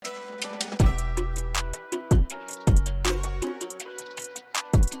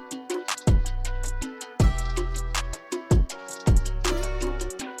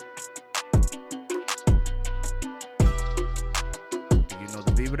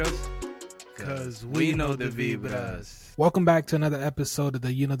YKTVibras? Because we know the Vibras. Welcome back to another episode of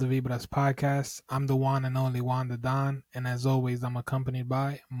the You Know the Vibras podcast. I'm the one and only Juan the Don, and as always, I'm accompanied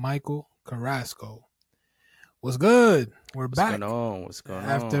by Michael Carrasco. What's good? We're back. What's going on?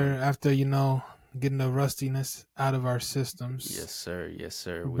 After getting the rustiness out of our systems. Yes,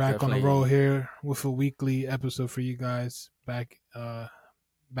 sir. We're back on the road here with a weekly episode for you guys. Back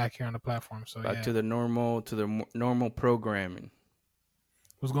here on the platform. So back to the normal programming.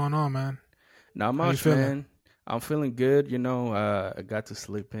 What's going on, man? Not much, man. I'm feeling good. I got to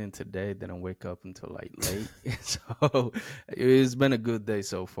sleep in today. Didn't wake up until late. So it's been a good day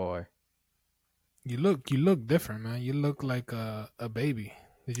so far. You look different, man. You look like a baby.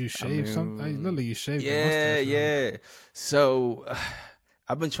 Did you shave something? Literally, you shaved. Yeah. So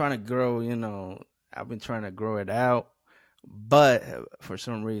I've been trying to grow. I've been trying to grow it out, but for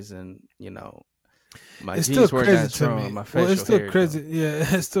some reason, my jeans were not strong. My facial it's still hair, crazy. Yeah,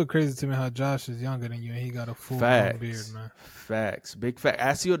 it's still crazy to me how Josh is younger than you and he got a full beard, man. Facts, big fact.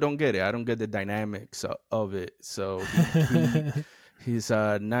 I still don't get it. I don't get the dynamics of it. So he's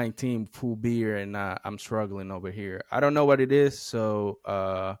 19, full beard, and I'm struggling over here. I don't know what it is. So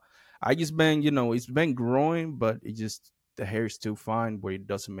I just been, it's been growing, but the hair is too fine where it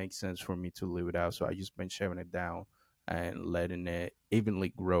doesn't make sense for me to leave it out. So I just been shaving it down and letting it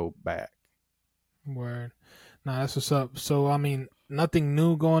evenly grow back. Word. Nah, that's what's up. So, I mean, nothing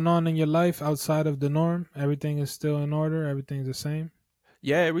new going on in your life outside of the norm? Everything is still in order? Everything's the same?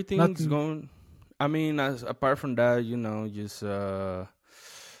 Yeah, everything's going... I mean, apart from that, just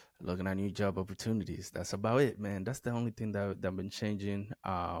looking at new job opportunities. That's about it, man. That's the only thing that I've been changing.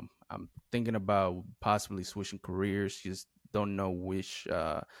 I'm thinking about possibly switching careers. Just don't know which.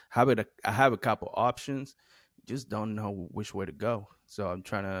 I have a couple options. Just don't know which way to go. So I'm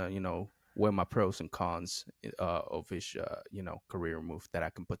trying to, weigh my pros and cons of each, career move that I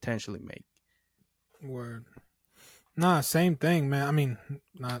can potentially make. Word. Nah, same thing, man.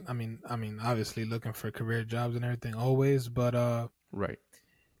 I mean, obviously looking for career jobs and everything always, but right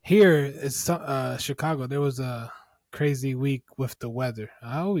here it's Chicago. There was a crazy week with the weather.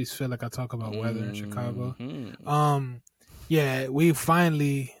 I always feel like I talk about weather in Chicago. Yeah, we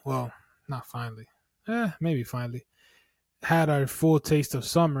finally, well, not finally, maybe finally had our full taste of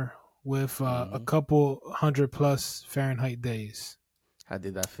summer with a couple 100+ Fahrenheit days. How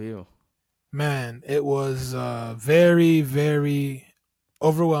did that feel? Man, it was very, very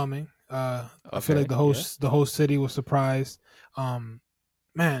overwhelming. I feel like the whole city was surprised. Man,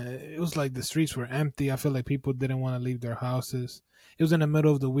 it was like the streets were empty. I feel like people didn't want to leave their houses. It was in the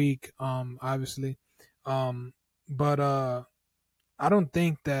middle of the week, obviously. But I don't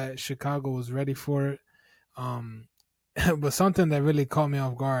think that Chicago was ready for it. But something that really caught me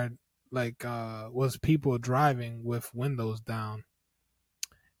off guard, was people driving with windows down.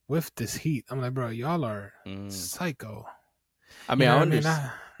 With this heat, I'm like, bro, y'all are psycho. I mean, I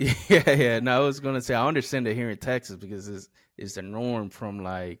understand. Yeah. No, I was gonna say I understand it here in Texas because it's the norm from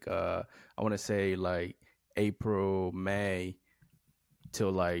I want to say April, May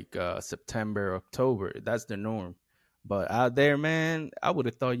till September, October. That's the norm. But out there, man, I would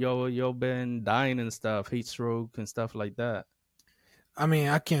have thought y'all been dying and stuff, heat stroke and stuff like that. I mean,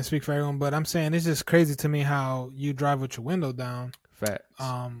 I can't speak for everyone, but I'm saying it's just crazy to me how you drive with your window down. Facts.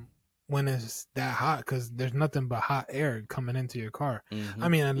 When it's that hot, because there's nothing but hot air coming into your car. Mm-hmm. I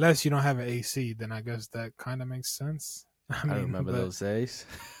mean, unless you don't have an AC, then I guess that kind of makes sense. I remember those days.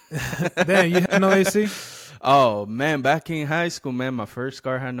 Damn, you had no AC? Oh man, back in high school, man, my first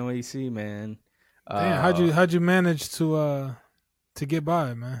car had no AC, man. Damn, how'd you manage to get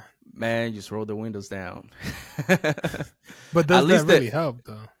by, man? Man, just roll the windows down. But does that really help,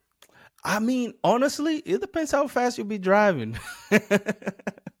 though? I mean, honestly, it depends how fast you'll be driving.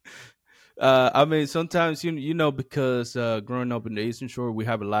 I mean, sometimes, because growing up in the Eastern Shore, we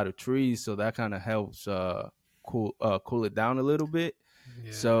have a lot of trees, so that kind of helps cool it down a little bit.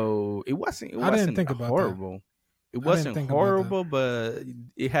 Yeah. So it wasn't horrible. It wasn't horrible, but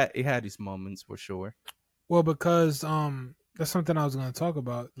it had its moments for sure. Well, because that's something I was going to talk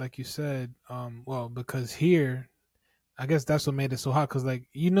about, like you said. Because here, I guess that's what made it so hot. Because it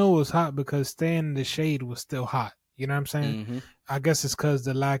was hot because staying in the shade was still hot. You know what I'm saying? Mm-hmm. I guess it's because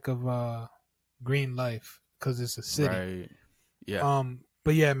the lack of green life, because it's a city. Right. Yeah.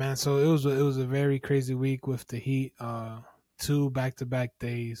 But yeah, man. So it was a very crazy week with the heat. 2 back-to-back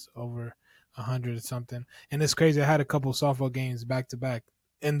days over 100 or something, and it's crazy. I had a couple softball games back-to-back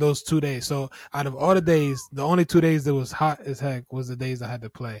in those 2 days. So out of all the days, the only 2 days that was hot as heck was the days I had to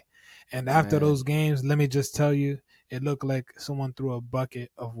play. And after those games, let me just tell you, it looked like someone threw a bucket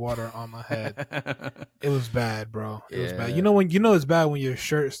of water on my head. It was bad, bro. It was bad. Yeah, You know it's bad when your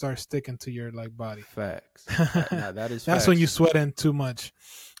shirt starts sticking to your like body. facts. Now that is That's when you facts. sweating too much.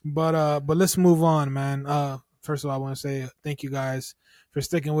 But let's move on, man. First of all, I want to say thank you guys for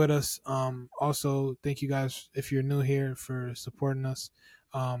sticking with us. Also thank you guys if you're new here for supporting us.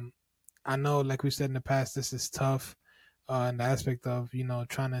 I know, like we said in the past, this is tough in the aspect of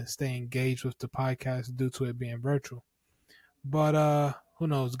trying to stay engaged with the podcast due to it being virtual. But who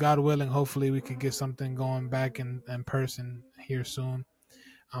knows? God willing, hopefully we could get something going back in person here soon.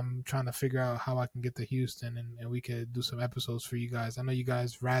 I'm trying to figure out how I can get to Houston and we could do some episodes for you guys. I know you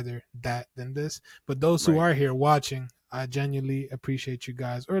guys rather that than this, but those who Right. are here watching, I genuinely appreciate you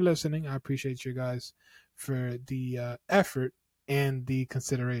guys, or listening. I appreciate you guys for the effort and the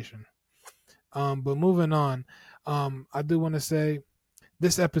consideration. But moving on, I do want to say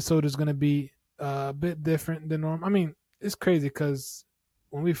this episode is going to be a bit different than normal. I mean, it's crazy because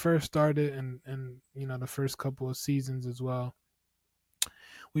when we first started and the first couple of seasons as well,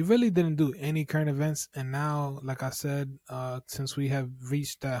 we really didn't do any current events. And now, like I said, since we have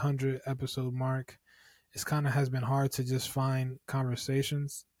reached that 100 episode mark, it's kind of has been hard to just find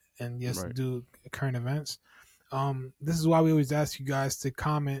conversations and yes, Right. do current events. This is why we always ask you guys to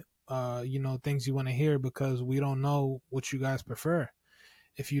comment, things you want to hear, because we don't know what you guys prefer.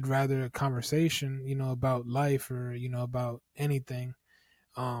 If you'd rather a conversation, about life or, about anything,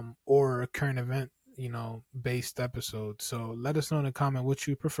 or a current event, based episode. So let us know in the comment what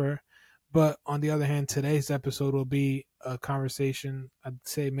you prefer. But on the other hand, today's episode will be a conversation, I'd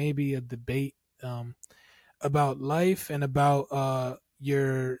say maybe a debate, about life and about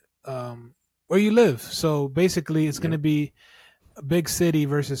your where you live. So basically it's going to Yep. be a big city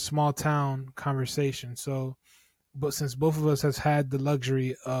versus small town conversation. So but since both of us has had the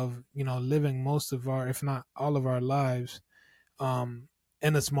luxury of living most of our, if not all of our lives, um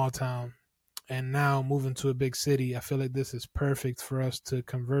in a small town, and now moving to a big city, I feel like this is perfect for us to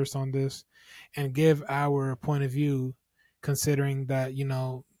converse on this and give our point of view, considering that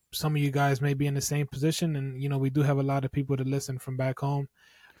some of you guys may be in the same position, and we do have a lot of people to listen from back home.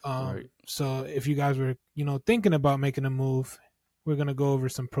 Right. So if you guys were thinking about making a move, we're gonna go over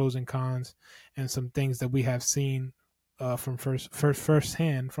some pros and cons and some things that we have seen from first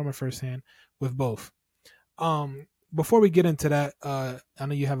hand with both. Before we get into that, I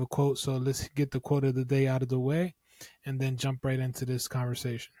know you have a quote, so let's get the quote of the day out of the way, and then jump right into this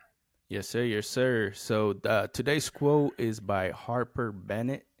conversation. Yes, sir. Yes, sir. So today's quote is by Harper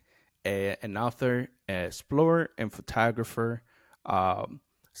Bennett, an author, an explorer, and photographer.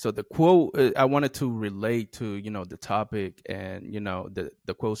 So the quote I wanted to relate to the topic, and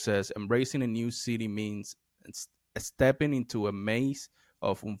the quote says, "Embracing a new city means stepping into a maze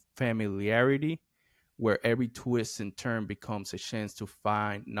of unfamiliarity, where every twist and turn becomes a chance to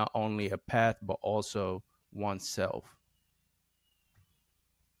find not only a path but also oneself."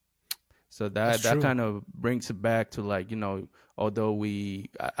 So That's that true. kind of brings it back to, like, although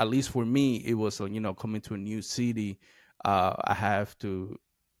at least for me, it was coming to a new city, I have to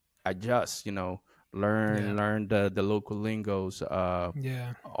adjust, Yeah. learn the local lingos,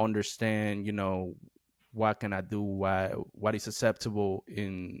 Yeah. understand, what can I do, what is acceptable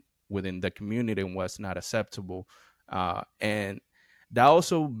in within the community and what's not acceptable, and that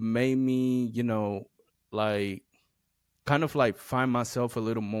also made me, like, kind of like find myself a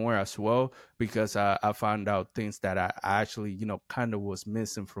little more as well, because I found out things that I actually, kind of was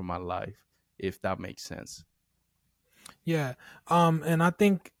missing from my life, if that makes sense. Yeah. And I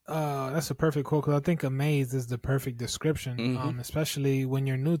think that's a perfect quote, because I think amaze is the perfect description. Hmm. Especially when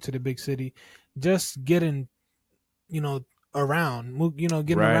you're new to the big city, just getting you know around,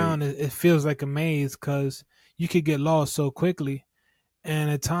 getting Right, around. It feels like a maze because you could get lost so quickly, and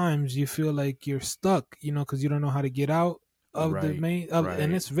at times you feel like you're stuck. Because you don't know how to get out of the right, maze. And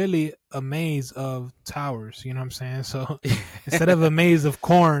right. it's really a maze of towers. You know what I'm saying? So instead of a maze of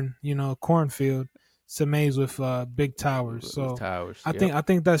corn, cornfield, it's a maze with big towers. With So towers, I yep. think I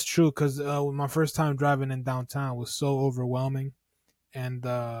think that's true, because my first time driving in downtown was so overwhelming, and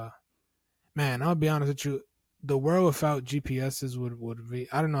man, I'll be honest with you, the world without GPSs would be.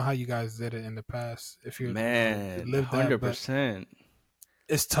 I don't know how you guys did it in the past, if you Man, lived that, but 100%.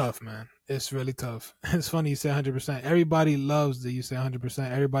 it's tough, man. It's really tough. It's funny you say 100%. Everybody loves that you say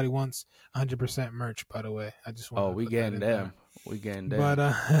 100%. Everybody wants 100% merch. By the way, I just want Oh, to we put that getting in there. them. We getting But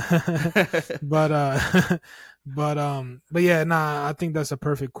them. but but yeah, nah. I think that's a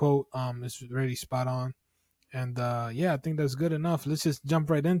perfect quote. It's really spot on. And yeah, I think that's good enough. Let's just jump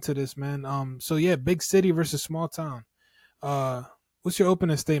right into this, man. So yeah, big city versus small town. Uh, what's your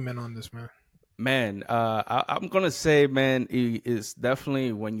opening statement on this, man? Man, I'm gonna say, man, it's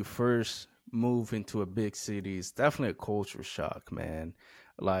definitely when you first move into a big city, it's definitely a culture shock, man.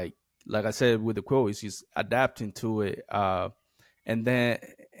 Like, like I said with the quote, it's just adapting to it, and then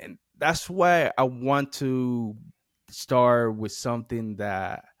and that's why I want to start with something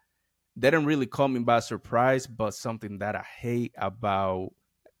that didn't really caught me by surprise, but something that I hate about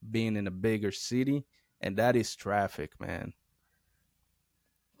being in a bigger city, and that is traffic, man.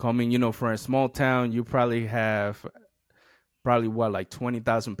 Coming, from a small town, you probably have probably what, like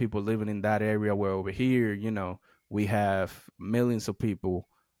 20,000 people living in that area, where over here, we have millions of people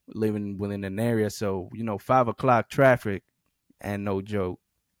living within an area. So, 5 o'clock traffic and no joke.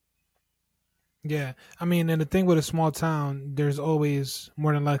 Yeah, I mean, and the thing with a small town, there's always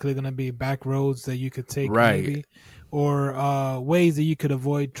more than likely going to be back roads that you could take, Right. maybe, or ways that you could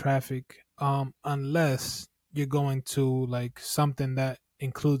avoid traffic, unless you're going to like something that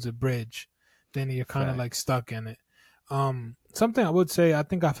includes a bridge. Then you're kind of like Facts. stuck in it. Something I would say, I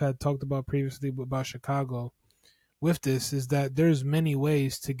think I've had talked about previously about Chicago with this is that there's many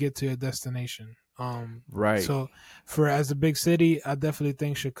ways to get to your destination. Right. So for as a big city, I definitely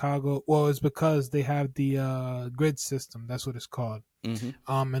think Chicago. Well, it's because they have the grid system. That's what it's called. Hmm.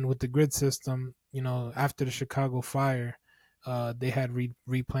 And with the grid system, after the Chicago fire, they had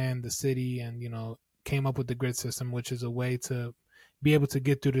replanned the city and came up with the grid system, which is a way to be able to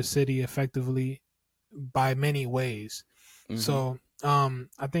get through the city effectively by many ways. Hmm. So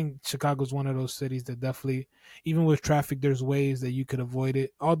I think Chicago's one of those cities that definitely, even with traffic, there's ways that you could avoid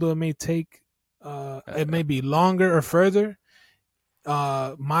it. Although it may be longer or further,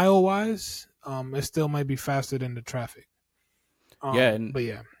 mile wise, it still might be faster than the traffic. Yeah, and But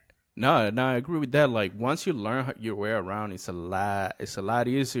yeah, no, I agree with that. Like once you learn your way around, it's a lot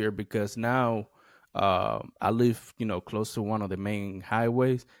easier because now I live, close to one of the main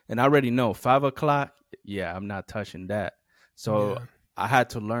highways, and I already know 5 o'clock. Yeah, I'm not touching that. So yeah, I had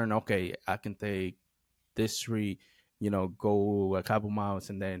to learn. Okay, I can take this street, go a couple miles,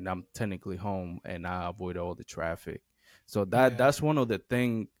 and then I'm technically home, and I avoid all the traffic. So yeah, that's one of the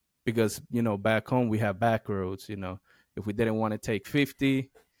thing because back home we have back roads. If we didn't want to take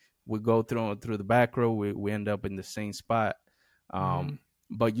 50, we go through the back road, we end up in the same spot. hmm,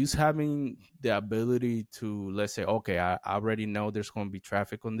 But just having the ability to, let's say, okay, I already know there's going to be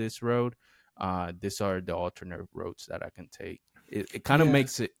traffic on this road. These are the alternate roads that I can take. It kind of yeah.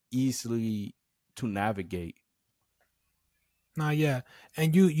 makes it easily to navigate. Nah, yeah.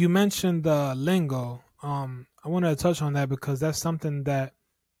 And you mentioned lingo. I wanted to touch on that because that's something that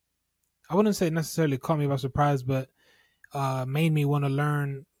I wouldn't say necessarily caught me by surprise, but made me want to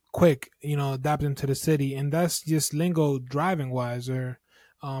learn quick, adapting to the city. And that's just lingo driving wise or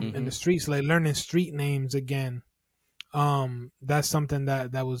in the Hmm. streets, like learning street names again. That's something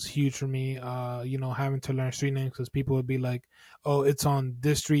that was huge for me, having to learn street names because people would be like, oh, it's on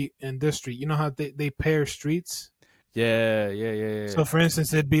this street and this street. You know how they pair streets? Yeah, yeah, yeah, So yeah. for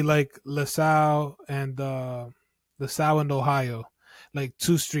instance, it'd be like LaSalle and Ohio, like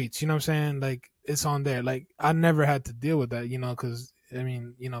two streets. You know what I'm saying? Like it's on there. Like I never had to deal with that, because I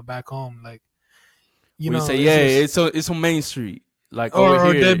mean, back home, like We say, it's yeah, just it's on Main Street, like over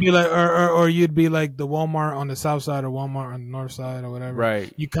or they'd here. be like or you'd be like the Walmart on the south side or Walmart on the north side or whatever.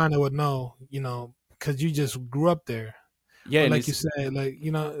 Right. You kind of would know, because you just grew up there. Yeah, Or and like you it's said, like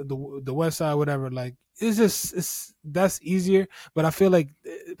the west side, whatever. Like it's that's easier. But I feel like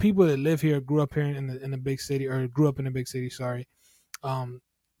people that live here, grew up here in the big city, or grew up in a big city. Sorry, um,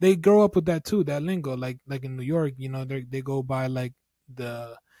 they grow up with that too, that lingo. Like in New York, they go by like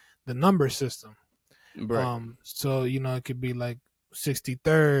the the number system. right. So it could be like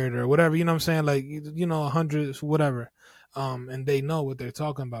 63rd or whatever. You know what I'm saying? Like 100, whatever. And they know what they're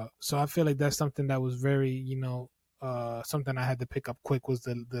talking about. So I feel like that's something that was very something I had to pick up quick was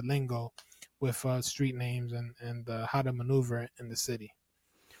the lingo with street names and how to maneuver in the city.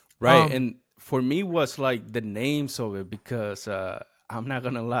 Right. Um, And for me was like the names of it because I'm not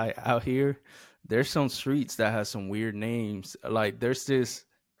gonna lie, out here there's some streets that have some weird names. Like there's this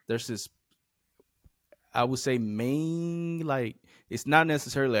I would say main, like it's not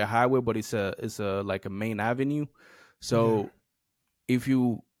necessarily a highway, but it's a like a main avenue. yeah. So if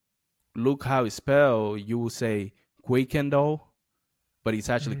you look how it's spelled, you will say Quakendall, but it's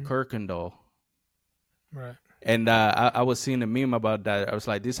actually Hmm. Kirkendall. Right. And I was seeing a meme about that. I was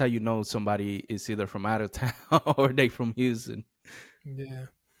like, "This is how you know somebody is either from out of town or they from Houston." Yeah.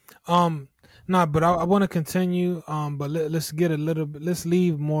 Um, no, but I want to continue. But let's get a little bit. Let's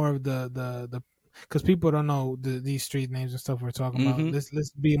leave more of the because people don't know these street names and stuff we're talking about. Hmm.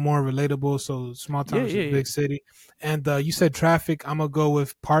 Let's be more relatable. So small Yeah, town versus yeah, yeah. big city. And you said traffic. I'm gonna go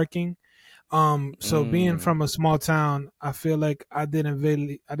with parking. So being Mm, from a small town, I feel like I didn't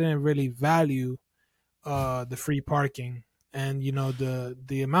really value the free parking, and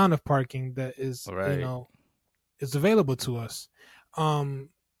the amount of parking that is right, is available to us. Um,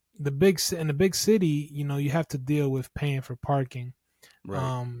 in the big city, you have to deal with paying for parking. right.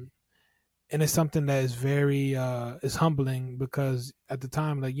 Um, and it's something that is very is humbling, because at the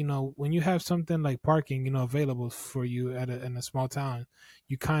time, like, when you have something like parking, available for you in a small town,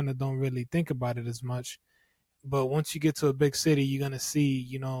 you kind of don't really think about it as much. But once you get to a big city, you're gonna see,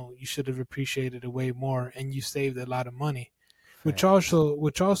 you should have appreciated it way more, and you saved a lot of money, which Facts.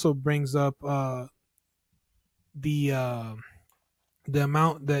 also brings up the the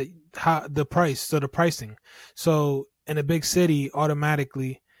amount that how the price, so the pricing. So in a big city,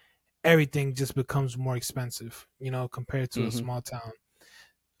 automatically everything just becomes more expensive, compared to a Mm-hmm. small town.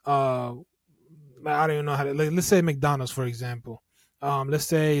 Uh, I don't even know how to. Like, let's say McDonald's, for example. Let's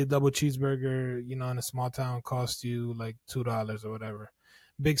say a double cheeseburger, in a small town costs you like $2 or whatever.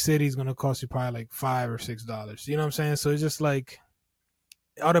 Big city is gonna cost you probably like $5 or $6. You know what I'm saying? So it's just like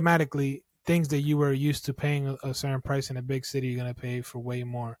automatically things that you were used to paying a certain price in a big city, you're gonna pay for way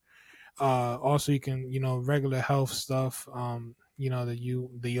more. Also, you can, regular health stuff, the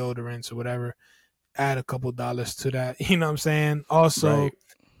deodorants or whatever, add a couple dollars to that. You know what I'm saying? Also, Right.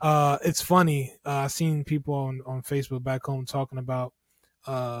 it's funny. I've seen people on Facebook back home talking about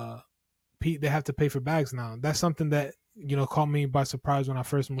uh, they have to pay for bags now. That's something that caught me by surprise when I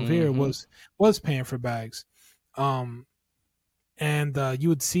first moved here, Mm-hmm. was paying for bags. Um, and you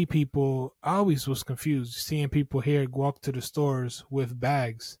would see people. I always was confused seeing people here walk to the stores with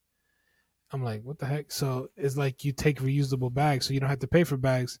bags. I'm like, what the heck? So it's like you take reusable bags, so you don't have to pay for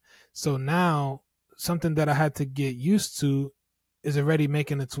bags. So now something that I had to get used to is already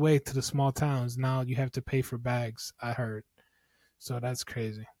making its way to the small towns. Now you have to pay for bags, I heard. So that's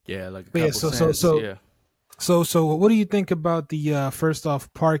crazy. Yeah, like a But yeah, couple cents. Yeah. so what do you think about the first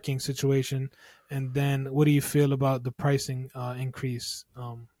off parking situation, and then what do you feel about the pricing increase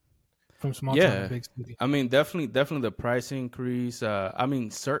from small town to Yeah. big city? I mean, definitely the price increase. I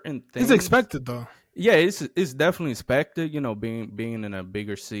mean, certain It's things. expected though. Yeah, it's definitely expected. Being in a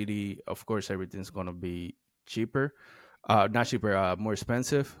bigger city, of course, everything's gonna be cheaper. Not cheaper, more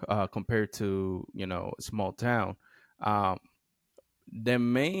expensive compared to a small town. Um, the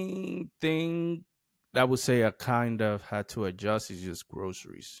main thing I would say I kind of had to adjust is just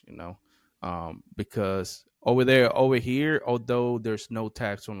groceries. Because over here, although there's no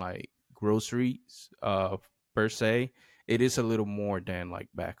tax on like groceries per se, it is a little more than like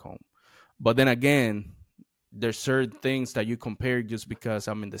back home. But then again, there's certain things that you compare just because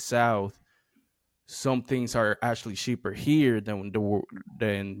I'm in the South. Some things are actually cheaper here than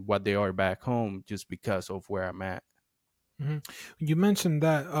what they are back home, just because of where I'm at. hmm You mentioned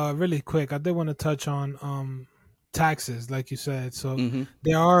that really quick. I did want to touch on taxes, like you said. So Hmm.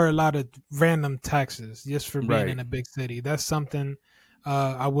 there are a lot of random taxes just for being Right. in a big city. That's something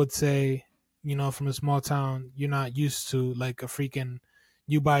I would say, from a small town, you're not used to. Like a freaking,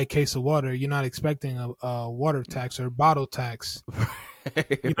 you buy a case of water, you're not expecting a water tax or bottle tax.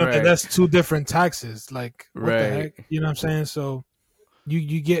 Right. That's two different taxes. Like, what the Right. heck? You know what I'm saying? So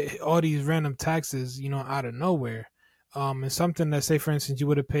you get all these random taxes, out of nowhere. And something that, say for instance, you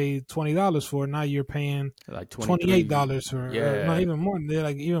would have paid $20 for, now you're paying Like $28 23. for, or not Yeah. even more. They're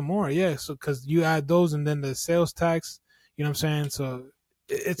like even more, yeah. So because you add those and then the sales tax, you know what I'm saying? So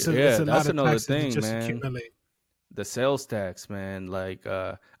it's Yeah, a lot that's of another taxes that thing, just man. accumulate. The sales tax, man. Like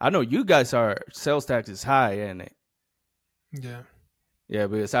I know you guys are sales tax is high, ain't it? Yeah, Yeah,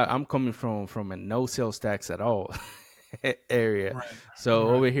 because I'm coming from a no sales tax at all area. right, So right.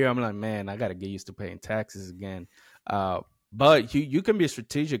 over here, I'm like, man, I got to get used to paying taxes again. But you can be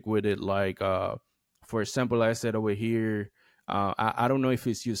strategic with it. Like, for example, like I said over here, I don't know if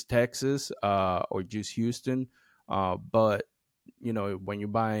it's just Texas or just Houston, but when you're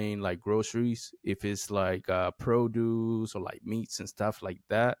buying like groceries, if it's like produce or like meats and stuff like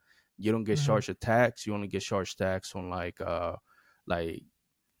that, you don't get hmm charged a tax. You only get charged tax on like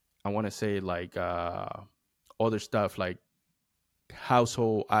I want to say like other stuff like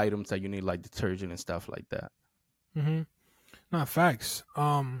household items that you need, like detergent and stuff like that. hmm Not facts.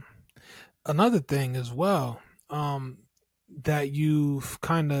 Another thing as well, that you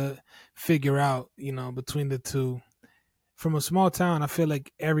kind of figure out, between the two. From a small town, I feel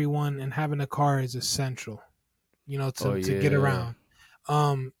like everyone and having a car is essential, Oh to get yeah, around.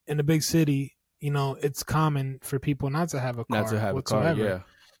 In a big city, it's common for people not to have a not to car have a car. whatsoever. Yeah.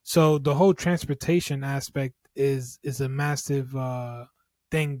 So the whole transportation aspect is a massive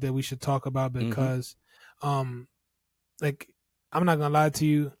thing that we should talk about, Mm-hmm. because, um, like, I'm not gonna lie to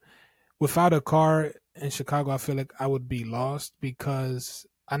you. without a car in Chicago, I feel like I would be lost because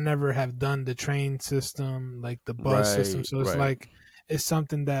I never have done the train system, like the bus system. Right, So it's right. like it's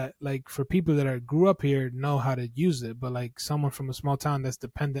something that like for people that are grew up here know how to use it, but like someone from a small town that's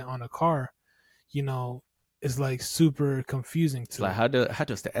dependent on a car, you know, is like super confusing It's to like it. how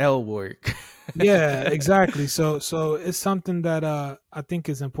does the L work? Yeah, exactly. So it's something that I think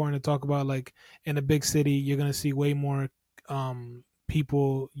is important to talk about. Like in a big city, you're gonna see way more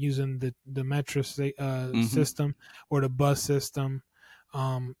people using the metro Hmm. system or the bus system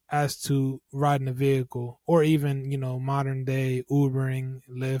as to riding a vehicle, or even modern day Ubering,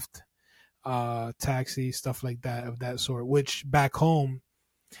 Lyft, taxi, stuff like that of that sort. Which back home,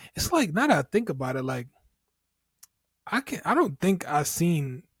 it's like now that I think about it, like I don't think I've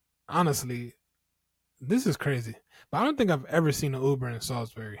seen, honestly, this is crazy, but I don't think I've ever seen an Uber in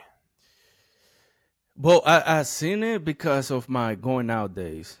Salisbury. Well, I seen it because of my going out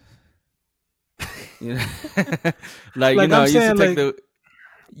days. You know, like Like I I'm used to saying, take like the.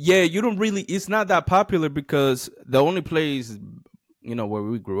 Yeah, you don't really. It's not that popular because the only place where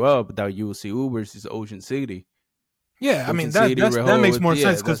we grew up that you will see Ubers is Ocean City. yeah, I Ocean mean that City, that makes Rehoboth. more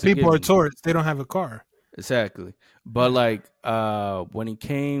sense Yeah, because that's a people are given. tourists; they don't have a car. Exactly. But Yeah, like when it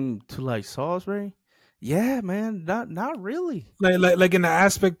came to like Salisbury, yeah, man, not really. like in the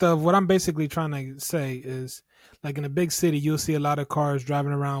aspect of what I'm basically trying to say is, like in a big city, you'll see a lot of cars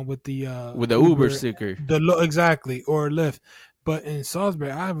driving around with the With the Uber Uber, sticker. exactly, or Lyft. But in Salisbury,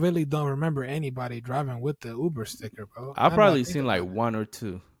 I really don't remember anybody driving with the Uber sticker, bro. I Now that I probably think seen like about it. one or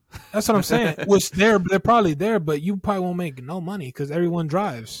two. That's what I'm saying. Which they're probably there, but you probably won't make no money because everyone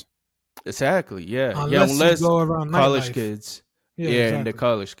drives Exactly. Yeah. Yeah. unless you Unless go around college nightlife. kids. Yeah, Yeah, and the exactly,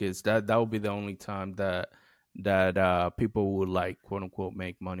 college kids. That would be the only time that people would like quote unquote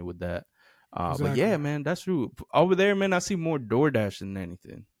make money with that. But exactly. yeah, man, that's true. Over there, man, I see more DoorDash than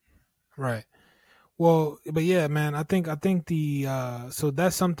anything. Right. Well, but yeah, man, I think the so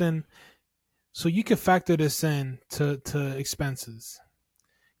that's something. So you can factor this in to expenses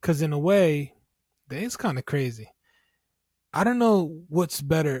because in a way, it's kind of crazy. I don't know what's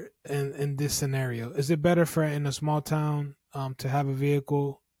better in this scenario. Is it better for in a small town to have a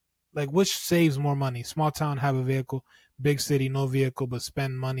vehicle? Like which saves more money? Small town have a vehicle, big city no vehicle but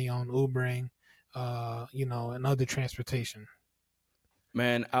spend money on Ubering, and other transportation.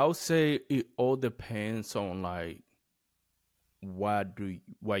 Man, I would say it all depends on like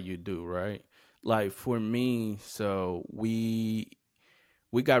what you do, right? Like for me, so we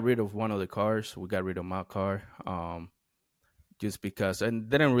got rid of one of the cars. We got rid of my car. Just because, and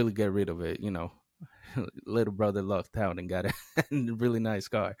they didn't really get rid of it. Little brother lucked out and got a really nice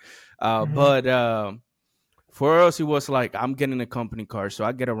car. Hmm. But for us, it was like I'm getting a company car, so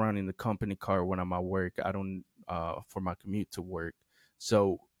I get around in the company car when I'm at work. I don't for my commute to work,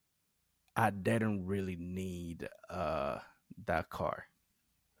 so I didn't really need that car.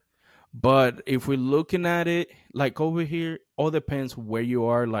 But if we're looking at it, like over here, all depends where you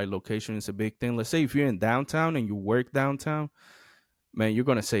are. Like location is a big thing. Let's say if you're in downtown and you work downtown, man, you're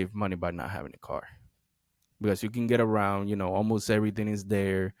gonna save money by not having a car because you can get around. Almost everything is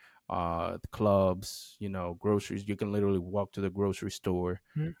there. The clubs, groceries. You can literally walk to the grocery store.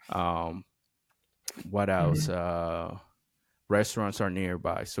 Um, what else? Hmm. Restaurants are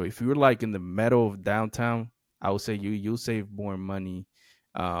nearby. So if you're like in the middle of downtown, I would say you'll save more money,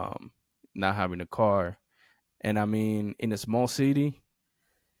 um, not having a car. And I mean, in a small city,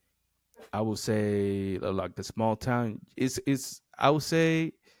 I would say like the small town, it's I would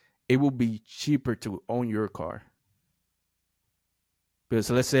say it will be cheaper to own your car because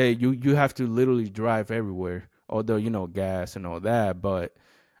let's say you have to literally drive everywhere, although gas and all that. But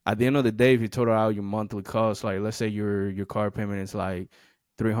at the end of the day, if you total out your monthly cost, like let's say your car payment is like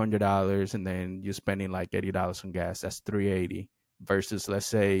 $300, and then you're spending like $80 on gas, that's 380. Versus let's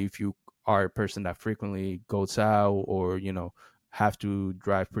say if you are a person that frequently goes out or have to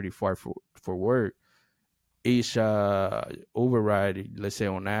drive pretty far for work, each override, let's say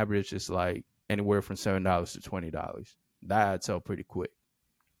on average, is like anywhere from $7 to $20. That adds up pretty quick.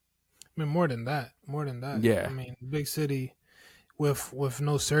 I mean, more than that, more than that. I Yeah. mean, big city with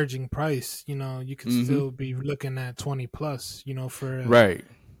no surging price, you could Hmm. still be looking at 20 plus, for Right.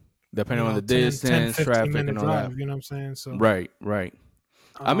 Depending on the 10 distance, 15 traffic, minute and all that. drive, you know what I'm saying? So, Right. Right.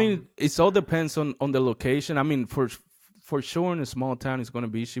 I mean, um, it all depends on the location. I mean, for sure, in a small town, it's going to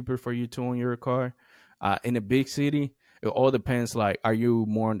be cheaper for you to own your car. In a big city, it all depends. Like, are you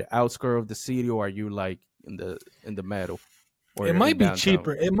more on the outskirts of the city, or are you like in the middle or it in might be downtown?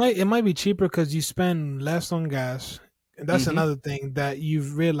 cheaper. It might be cheaper because you spend less on gas. And that's Mm-hmm. another thing that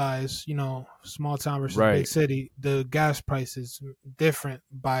you've realized, small town versus big Right. city, the gas price is different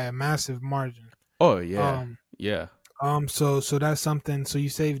by a massive margin. Oh yeah. Um, Yeah. so that's something. So you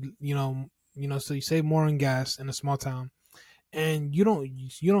save, so you save more on gas in a small town, and you don't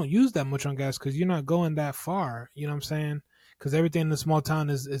use that much on gas because you're not going that far. You know what I'm saying? Because everything in the small town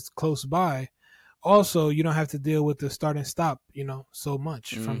is close by. Also, you don't have to deal with the start and stop, so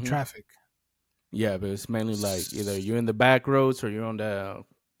much from Mm-hmm. traffic. Yeah, but it's mainly like either you're in the back roads or you're on the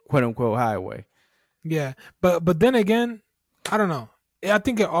quote unquote highway. Yeah, but then again, I don't know. I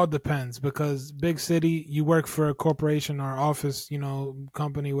think it all depends because big city, you work for a corporation or office,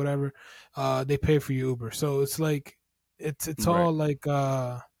 company, whatever. They pay for your Uber, so it's like it's Right. all like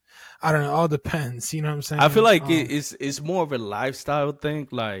I don't know. All depends. You know what I'm I feel saying? like it's more of a lifestyle thing.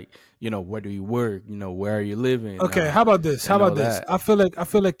 Like, where do you work? Where are you living? Okay, how about this? How And about all this? that. I feel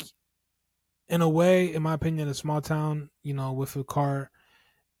like in a way, in my opinion, a small town, with a car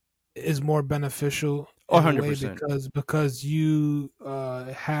is more beneficial Oh, in a way 100%. because you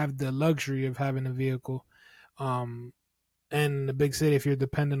have the luxury of having a vehicle. Um, and in the big city, if you're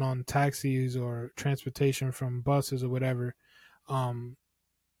dependent on taxis or transportation from buses or whatever, um,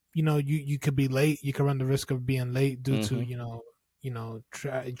 you could be late. You could run the risk of being late due to Mm-hmm.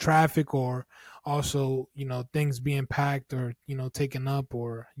 traffic, or also things being packed or taken up,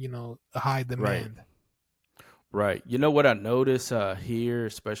 or a high Right. demand. Right. You know what I notice here,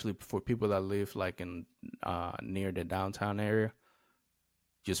 especially for people that live like in near the downtown area,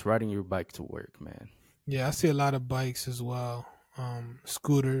 just riding your bike to work, man. Yeah, I see a lot of bikes as well,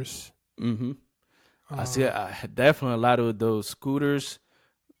 scooters. Mm-hmm. I see Uh, definitely a lot of those scooters.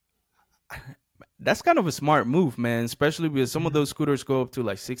 That's kind of a smart move, man. Especially because some of mhm, those scooters go up to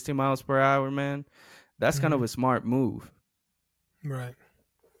like 60 miles per hour, man. That's kind of mhm, a smart move. right.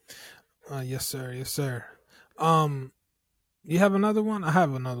 Yes, sir. Yes, sir. Um, you have another one? I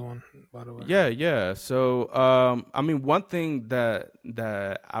have another one, by the way. Yeah, yeah. So, I mean, one thing that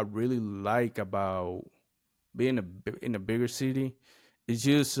I really like about being in a bigger city is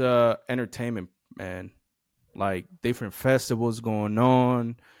just entertainment, man. Like different festivals going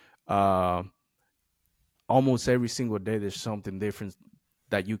on. Uh, Almost every single day, there's something different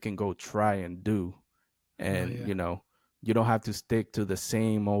that you can go try and do, Oh and yeah. you don't have to stick to the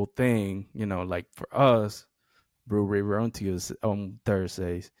same old thing. Like for us, brewery we're on Tuesdays, on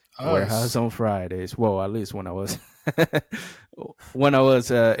Thursdays, warehouse Us. on Fridays. Well, at least when I was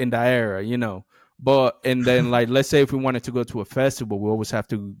in the era. But and then like let's say if we wanted to go to a festival, we always have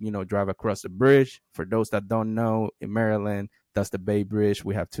to drive across the bridge. For those that don't know, in Maryland, that's the Bay Bridge.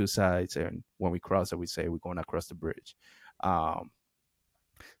 We have two sides, and when we cross it, we say we're going across the bridge. Um,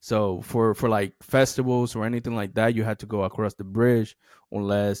 so for like festivals or anything like that, you had to go across the bridge,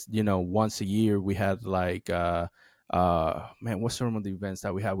 unless once a year we had like man, what's some of the events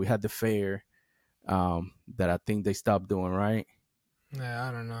that we had? We had the fair, that I think they stopped doing, right? Yeah,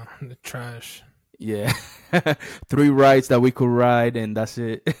 I don't know. The trash. Yeah. Three rides that we could ride, and that's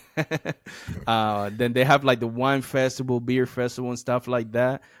it. Then they have like the wine festival, beer festival, and stuff like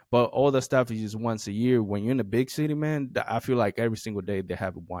that. But all the stuff is just once a year. When you're in a big city, man, I feel like every single day they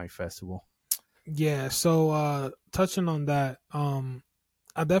have a wine festival. Yeah. So, touching on that,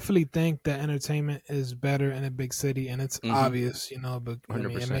 I definitely think that entertainment is better in a big city, and it's Mm-hmm. obvious, but I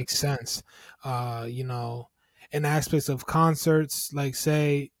mean, it 100%. makes sense. In aspects of concerts, like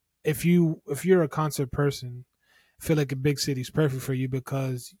say, if you're a concert person, I feel like a big city is perfect for you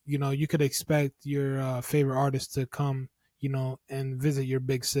because you could expect your favorite artist to come, and visit your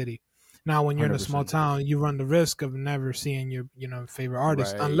big city. Now, when you're in a small 100%. town, you run the risk of never seeing your favorite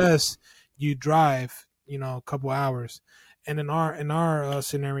artist Right. unless you drive, a couple hours. And in our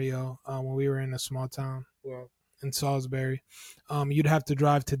scenario, when we were in a small town, well, in Salisbury, you'd have to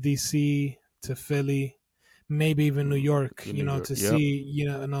drive to DC, to Philly, maybe even New York, To New York. to Yep. see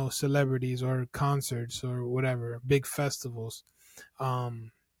celebrities or concerts or whatever, big festivals.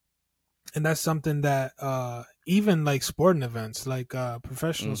 Um, and that's something that even like sporting events, like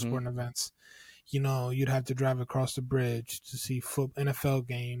professional Mm-hmm. sporting events, you'd have to drive across the bridge to see NFL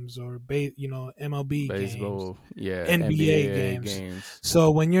games or MLB games, Baseball. Yeah. NBA NBA games. games.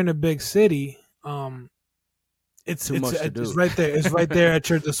 So when you're in a big city, it's Too it's much to it's do. right there. It's right there at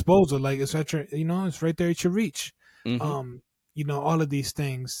your disposal. Like it's at your, it's right there at your reach. Mm-hmm. Um, all of these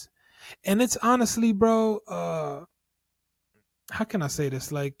things, and it's honestly, bro. How can I say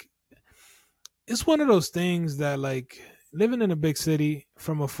this? Like, it's one of those things that, like, living in a big city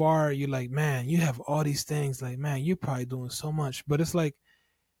from afar, you're like, man, you have all these things. Like, man, you're probably doing so much, but it's like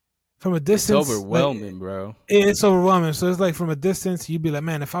from a It's distance, like overwhelming, bro. it's overwhelming. So it's like from a distance, you'd be like,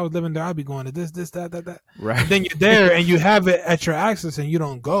 man, if I was living there, I'd be going to this, that. Right. And then you're there and you have it at your access and you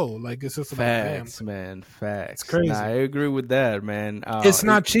don't go. Like it's just like, damn, Facts, man. it's Facts. Nah, I crazy. agree with that, man. It's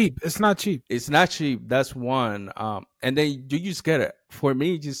not cheap. It's not cheap. It's not cheap. That's one. And then you just get it. For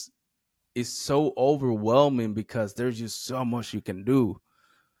me, just it's so overwhelming because there's just so much you can do.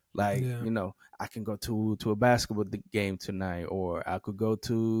 Like, Yeah. I can go to a basketball game tonight, or I could go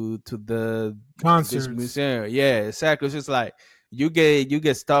to this Concerts. museum. Yeah, exactly. It's just like you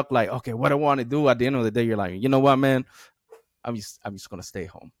get stuck. Like, okay, what I want to do at the end of the day, you're like, you know what, man, I'm just gonna stay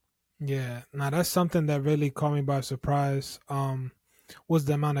home. Yeah. Now that's something that really caught me by surprise. Was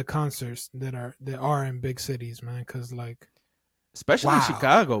the amount of concerts that are in big cities, man. Because like, Especially in wow.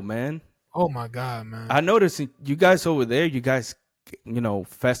 Chicago, man. Oh my God, man. I noticed you guys over there. You guys,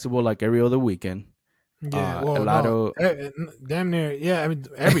 festival like every other weekend. Yeah. A Well, lot no, of damn near. Yeah. I mean,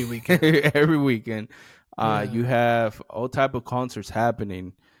 every weekend. every weekend. Yeah. You have all type of concerts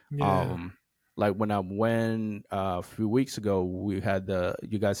happening. Yeah. Um, like when I went a few weeks ago, you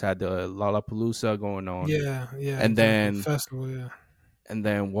guys had the Lollapalooza going on, Yeah. Yeah. and Exactly. then Festival.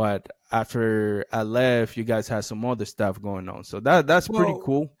 Yeah. what after I left, you guys had some other stuff going on. So that's pretty Well,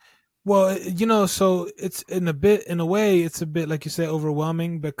 cool. so it's in a way, it's a bit like you said,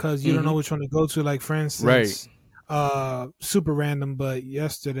 overwhelming because you don't know Hmm. which one to go to. Like for Right. instance, super random, but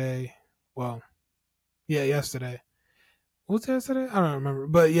yesterday, well, yeah, yesterday. What was it yesterday? I don't remember,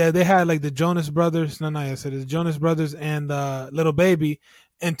 but yeah, they had like the Jonas Brothers. No, not yesterday. The Jonas Brothers and Little Baby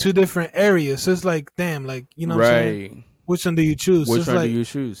in two different areas. So it's like, damn, like you know what I'm saying? Right. Which one do you choose? So Which it's one do like, you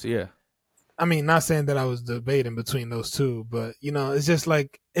choose? Yeah. I mean, not saying that I was debating between those two, but it's just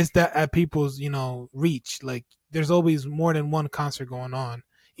like it's that at people's reach. Like, there's always more than one concert going on,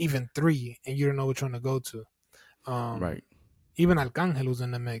 even three, and you don't know which one to go to. Um, Right. Even Arcangel was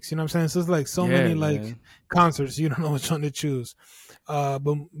in the mix. You know what I'm saying? So it's like so many Yeah, like man. concerts, you don't know which one to choose.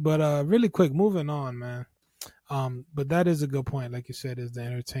 But really quick, moving on, man. But that is a good point, like you said, is the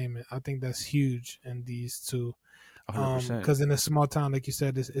entertainment. I think that's huge in these two. 100%. Because in a small town, like you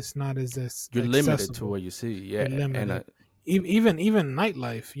said, it's not as You're limited to accessible. what you see. You're Yeah, and limited. Even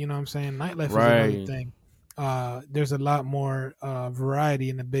nightlife, you know what I'm saying? Nightlife is another right. thing. There's a lot more variety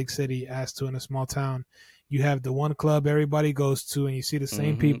in a big city as to in a small town. You have the one club everybody goes to, and you see the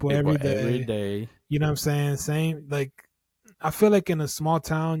same people People every every day. day. You know what I'm saying? Same like I feel like in a small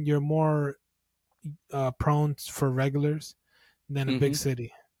town, you're more prone for regulars than a big Hmm.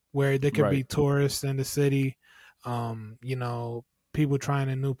 city, where there could be Right. tourists in the city, people trying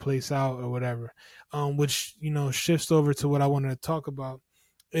a new place out or whatever. Which shifts over to what I wanted to talk about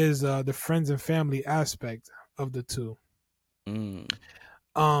is the friends and family aspect of the two. Mm.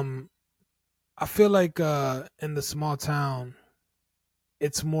 Um, I feel like in the small town,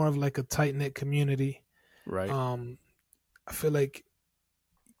 it's more of like a tight knit community. Right. Um, I feel like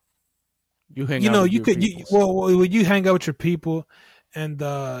You hang out with you your could peoples. when you hang out with your people, and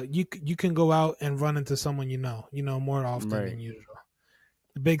you can go out and run into someone more often Right. than usual.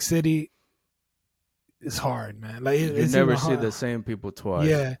 The big city is hard, man. Like You it's never even see hard. the same people twice.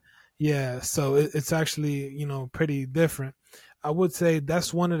 Yeah, yeah. So it's actually pretty different. I would say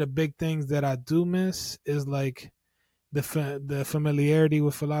that's one of the big things that I do miss is like the familiarity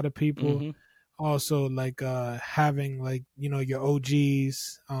with a lot of people. Hmm. Also, like having like your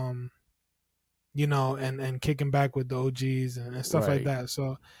OGs, and kicking back with the OGs and stuff like Right. that.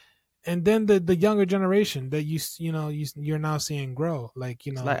 So, and then the younger generation that you're now seeing grow, like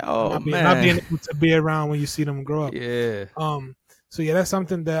It's like, oh not being man. able to be around when you see them grow up. Yeah. So yeah, that's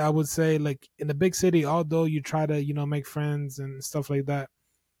something that I would say, like in the big city, although you try to make friends and stuff like that,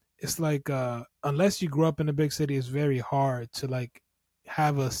 it's like unless you grew up in a big city, it's very hard to like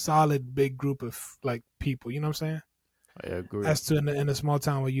have a solid big group of like people. You know what I'm saying? I agree. As to in a small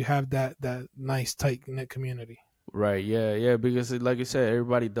town where you have that nice tight knit community. Right. Yeah. Yeah. Because like you said,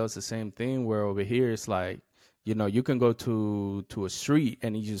 everybody does the same thing. Where over here, it's like, you can go to a street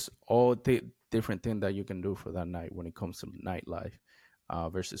and it's just all different thing that you can do for that night when it comes to nightlife.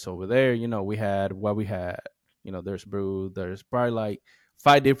 Versus over there, we had what we had. There's brew. There's probably like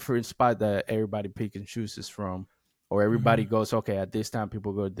five different spots that everybody pick and chooses from, or everybody Hmm. goes. Okay, at this time,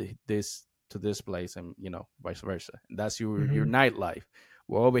 people go this to this place, and vice versa. And that's your Hmm. nightlife.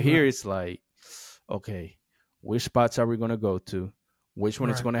 Well, over here, Right, it's like, okay, which spots are we gonna go to? Which one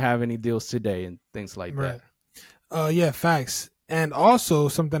is right, gonna have any deals today, and things like that. right. Yeah, facts. And also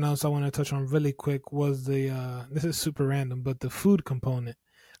something else I want to touch on really quick was the this is super random, but the food component.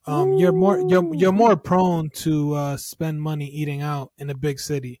 You're more Ooh. prone to spend money eating out in a big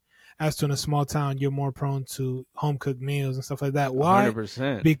city. As to in a small town, you're more prone to home cooked meals and stuff like that. Why?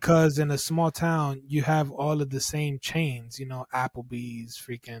 100%. Because in a small town, you have all of the same chains, Applebee's,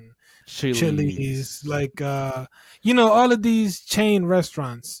 freaking Chili's, Chili's. like, all of these chain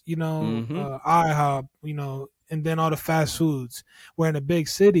restaurants, Mm-hmm. IHOP, and then all the fast foods. Where in a big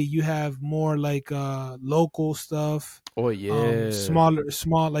city, you have more like local stuff, Oh yeah. small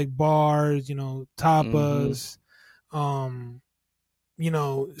like bars, Mm-hmm. tapas, um,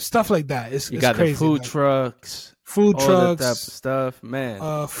 stuff like that. You It's got the crazy. food Like trucks, food all that type of trucks, stuff,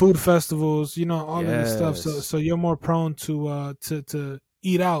 man. food festivals, all of this stuff. So Yes. you're more prone to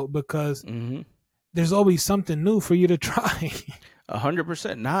eat out because Mm-hmm. there's always something new for you to try.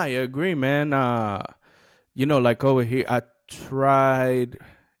 100%. Nah, I agree, man. Like over here, I tried.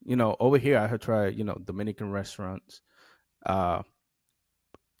 Over here, I had tried. Dominican restaurants. Uh,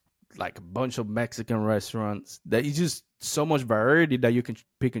 like a bunch of Mexican restaurants. That is just so much variety that you can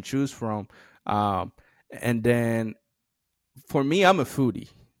pick and choose from. Um, and then for me, I'm a foodie,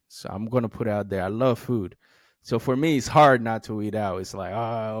 so I'm gonna put it out there. I love food, so for me, it's hard not to eat out. It's like,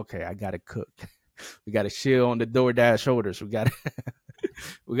 oh, okay, I gotta cook. We gotta chill on the DoorDash shoulders. We gotta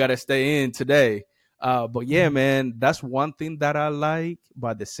we gotta stay in today. But yeah, Mhm. man, that's one thing that I like,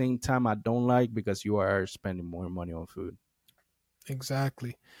 but at the same time, I don't like because you are spending more money on food.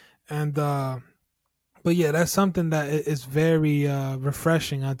 Exactly. And but yeah, that's something that is very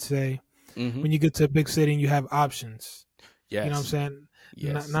refreshing, I'd say, Mm-hmm. when you get to a big city and you have options. You know what I'm Yes, saying?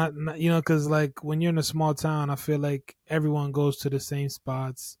 yes. Not because like when you're in a small town, I feel like everyone goes to the same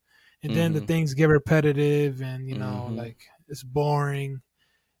spots, and then the Mm-hmm. things get repetitive, and Mm-hmm. like it's boring.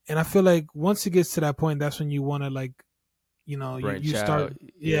 And I feel like once it gets to that point, that's when you want to like, you Branch start, out.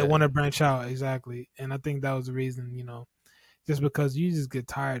 yeah, Yeah. want to branch out, exactly. And I think that was the reason, just because you just get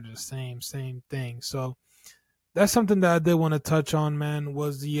tired of the same thing. So that's something that I did want to touch on, man,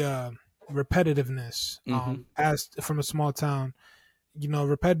 was the repetitiveness. Mm-hmm. As from a small town,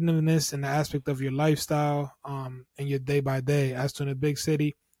 repetitiveness in the aspect of your lifestyle, and your day by day. As to in a big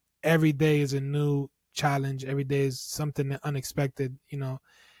city, every day is a new challenge. Every day is something unexpected.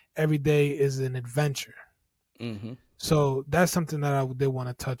 Every day is an adventure. Mm-hmm. So that's something that I did want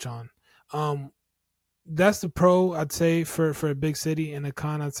to touch on. Um, that's the pro I'd say for a big city, and the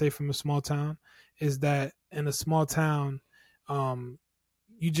con I'd say from a small town is that in a small town, um,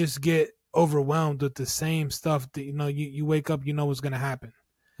 you just get overwhelmed with the same stuff that you wake up, what's gonna happen.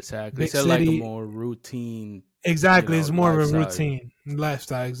 Exactly. Big It's like a city, more routine, exactly, it's more of a lifestyle. routine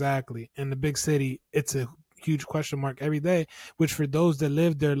lifestyle, exactly. In the big city, it's a huge question mark every day, which for those that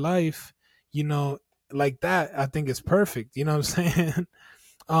live their life, you know, like that, I think is perfect. You know what I'm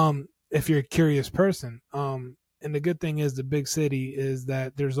saying? If you're a curious person. And the good thing is the big city is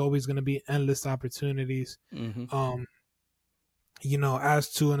that there's always going to be endless opportunities. Mm-hmm. Um,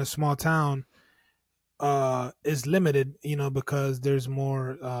 as to in a small town, is limited, because there's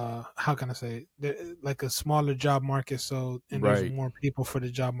more, how can I say, like a smaller job market. So, and there's Right. more people for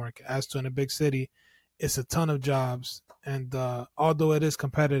the job market. As to in a big city, it's a ton of jobs. And although it is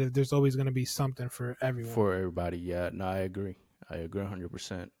competitive, there's always going to be something for everyone. For everybody. Yeah. No, I agree. I agree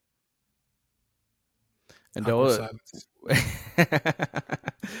 100%. And the Awkward other, silence.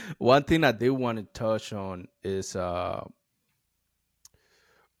 one thing I did want to touch on is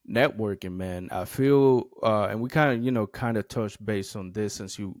networking, man. I feel and we kind of kind of touch base on this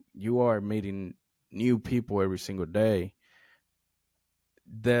since you are meeting new people every single day.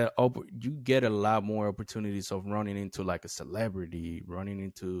 You get a lot more opportunities of running into like a celebrity, running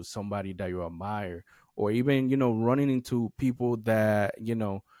into somebody that you admire, or even running into people that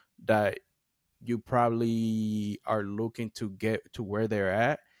that you probably are looking to get to where they're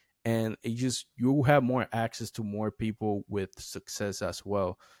at, and you have more access to more people with success as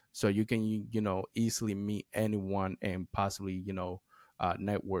well, so you can easily meet anyone and possibly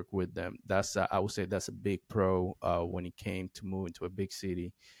network with them. That's I would say that's a big pro when it came to moving to a big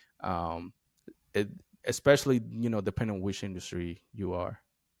city, um it, especially depending on which industry you are.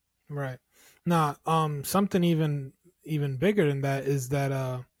 Right. Now, something even bigger than that is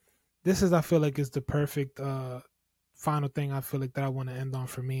that this is, I feel like, is the perfect final thing I feel like that I want to end on,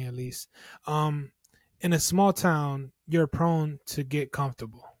 for me at least. Um in a small town, you're prone to get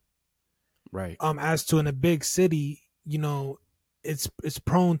comfortable. Right. As to in a big city, it's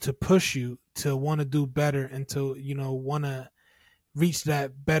prone to push you to want to do better and to want to reach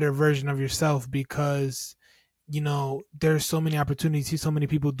that better version of yourself, because there's so many opportunities. You see so many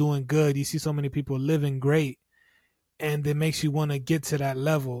people doing good, you see so many people living great, and it makes you want to get to that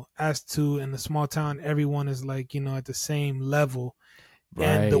level. As to in a small town, everyone is like at the same level,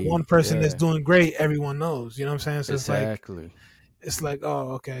 and the one Right. person that's Yeah. doing great, everyone knows. You know what I'm saying? So it's like Exactly. it's like,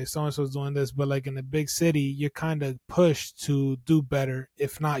 oh, okay, so and so's doing this, but like in a big city, you're kind of pushed to do better.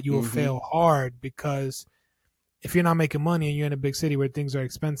 If not, you will fail hard, because if you're not making money and you're in a big city where things are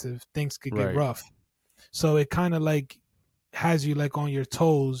expensive, things could get rough. So it kind of like has you like on your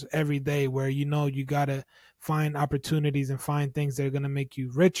toes every day, where you gotta find opportunities and find things that are gonna make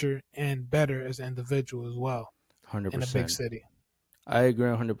you richer and better as an individual as well. 100%. In a big city. I agree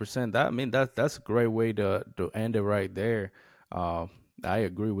 100%. That's a great way to end it right there. I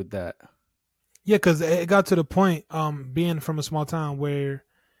agree with that. Yeah, because it got to the point, being from a small town, where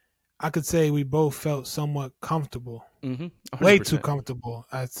I could say we both felt somewhat comfortable. Way too comfortable,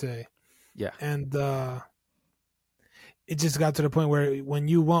 I'd say. Yeah. And it just got to the point where when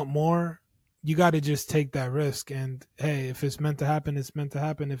you want more, you got to just take that risk. And hey, if it's meant to happen, it's meant to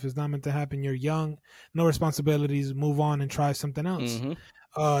happen. If it's not meant to happen, you're young, no responsibilities, move on and try something else.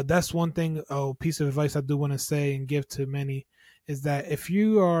 That's one thing, a piece of advice I do want to say and give to many, is that if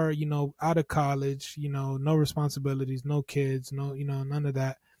you are, out of college, no responsibilities, no kids, none of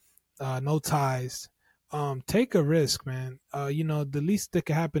that, no ties, take a risk, man. The least that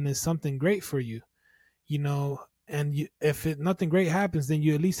could happen is something great for you, and if nothing great happens, then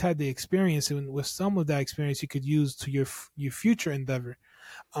you at least had the experience, and with some of that experience you could use to your future endeavor.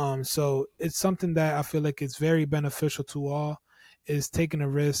 So it's something that I feel like it's very beneficial to all, is taking a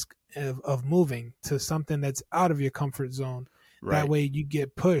risk of moving to something that's out of your comfort zone. That way you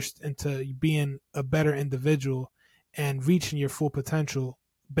get pushed into being a better individual and reaching your full potential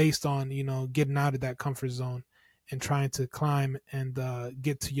based on, getting out of that comfort zone and trying to climb and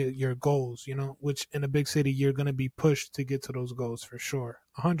get to your goals, which in a big city, you're going to be pushed to get to those goals for sure.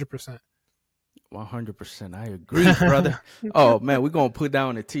 100%. 100%. I agree, brother. Oh, man, we're going to put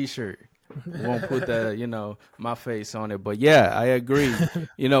down a T-shirt. We won't put the, my face on it. But yeah, I agree.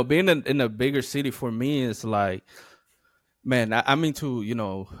 Being in a bigger city for me is like, man, I'm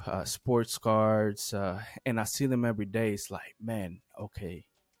into, sports cards, and I see them every day. It's like, man, okay,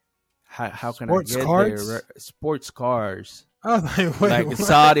 how can I get there? Sports cars. Oh, like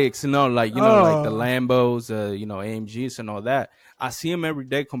exotics, like the Lambos, AMGs and all that. I see them every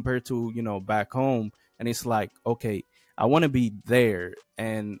day compared to, back home. And it's like, okay, I want to be there.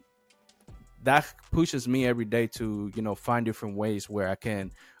 And that pushes me every day to, find different ways where I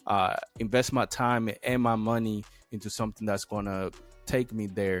can invest my time and my money into something that's going to take me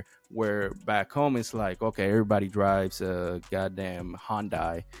there. Where back home, it's like, okay, everybody drives a goddamn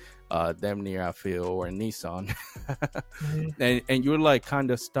Hyundai, damn near, I feel, or a Nissan. and you're like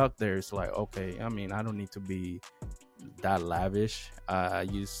kind of stuck there. It's like, okay, I mean, I don't need to be that lavish. I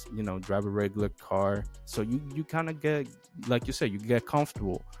use, drive a regular car. So you kind of get, like you said, you get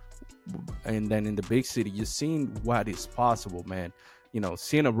comfortable. And then in the big city, you're seeing what is possible, man.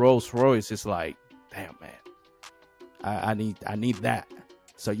 Seeing a Rolls Royce is like, damn, man, I need that.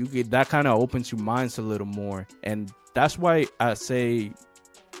 So you get that, kind of opens your minds a little more. And that's why I say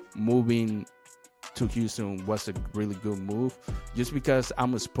moving to Houston was a really good move, just because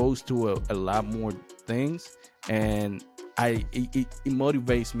I'm exposed to a lot more things, and it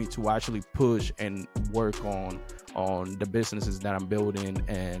motivates me to actually push and work on the businesses that I'm building,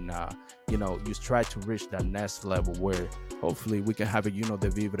 and just try to reach that next level where hopefully we can have a the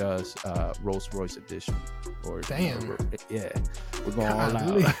Vibras Rolls Royce edition. Or damn, yeah, we're going all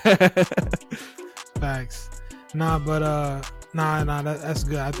out. Facts. Nah, that's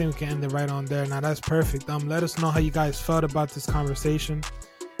good. I think we can end it right on there. Now that's perfect. Let us know how you guys felt about this conversation.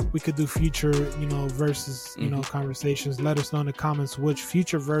 We could do future, verses, conversations. Let us know in the comments which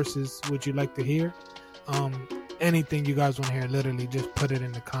future verses would you like to hear. Anything you guys want to hear, literally just put it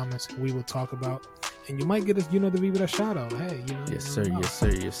in the comments. We will talk about, and you might get us, the Vibra shout out. Hey, yes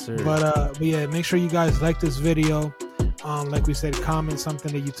sir. But yeah, make sure you guys like this video. Like we said, comment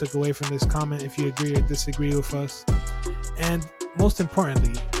something that you took away from this comment if you agree or disagree with us. And most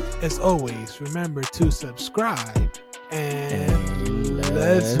importantly, as always, remember to subscribe and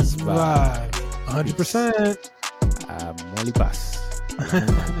let's vibe. 100%. Moli paz.